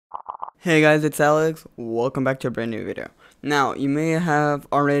Hey guys, it's Alex. Welcome back to a brand new video. Now, you may have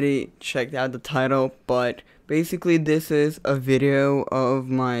already checked out the title, but basically this is a video of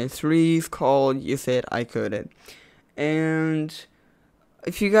my series called You Said I Coded. And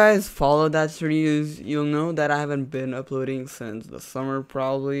if you guys follow that series, you'll know that I haven't been uploading since the summer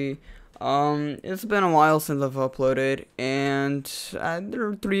probably. It's been a while since I've uploaded, and there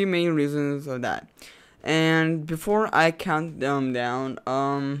are three main reasons of that. And before I count them down,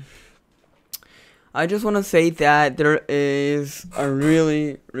 I just want to say that there is a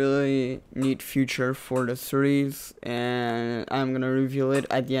really neat future for the series, and I'm gonna reveal it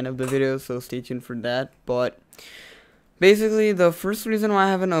at the end of the video, so stay tuned for that. But basically, the first reason why I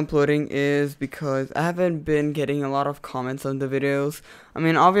haven't uploading is because I haven't been getting a lot of comments on the videos. I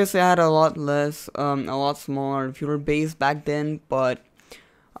mean, obviously I had a lot smaller viewer base back then, but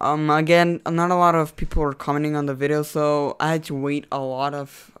again, not a lot of people were commenting on the video, so I had to wait a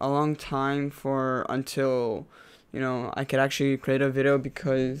long time until I could actually create a video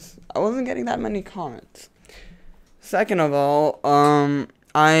because I wasn't getting that many comments. Second of all,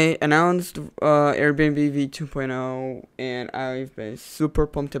 I announced Airbnb v2.0, and I've been super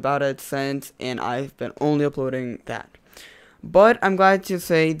pumped about it since, and I've been only uploading that. But I'm glad to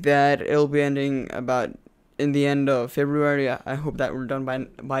say that it'll be ending about in the end of February. I hope that we're done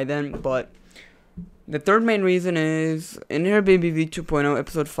by then. But the third main reason is in Airbnb v2.0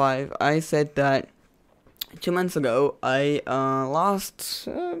 episode 5, I said that 2 months ago I lost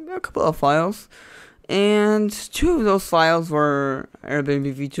a couple of files, and two of those files were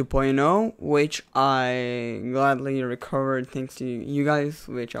Airbnb v2.0, which I gladly recovered thanks to you guys,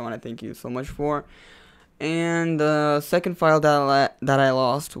 which I want to thank you so much for. And the second file that I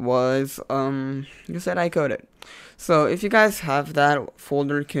lost was You Said I Coded. So if you guys have that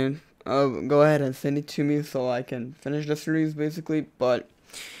folder, you can go ahead and send it to me so I can finish the series basically. But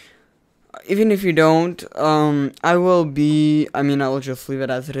even if you don't, I'll just leave it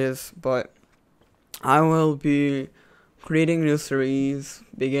as it is. But I will be creating a new series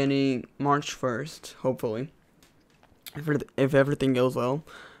beginning March 1st, hopefully, if everything goes well,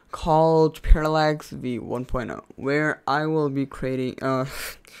 called Parallax v 1.0, where I will be creating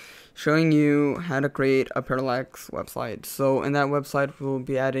showing you how to create a parallax website. So in that website we'll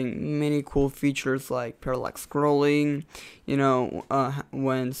be adding many cool features like parallax scrolling,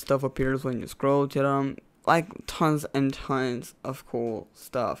 when stuff appears when you scroll to them, like tons and tons of cool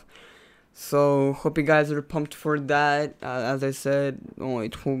stuff. So hope you guys are pumped for that. As I said, only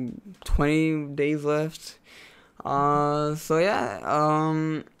 20 days left. So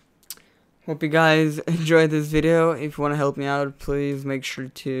yeah, hope you guys enjoyed this video. If you want to help me out, please make sure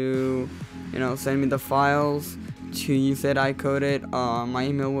to, send me the files to You Said I Coded. My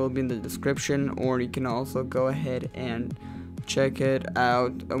email will be in the description, or you can also go ahead and check it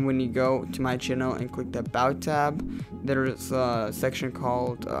out when you go to my channel and click the About tab. There's a section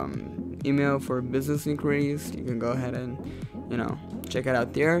called email for business inquiries. You can go ahead and, check it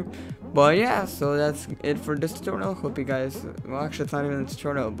out there. But yeah, so that's it for this tutorial. Hope you guys, well, actually it's not even a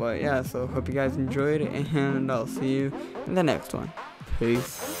tutorial, but yeah, so hope you guys enjoyed, and I'll see you in the next one.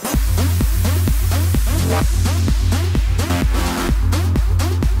 Peace.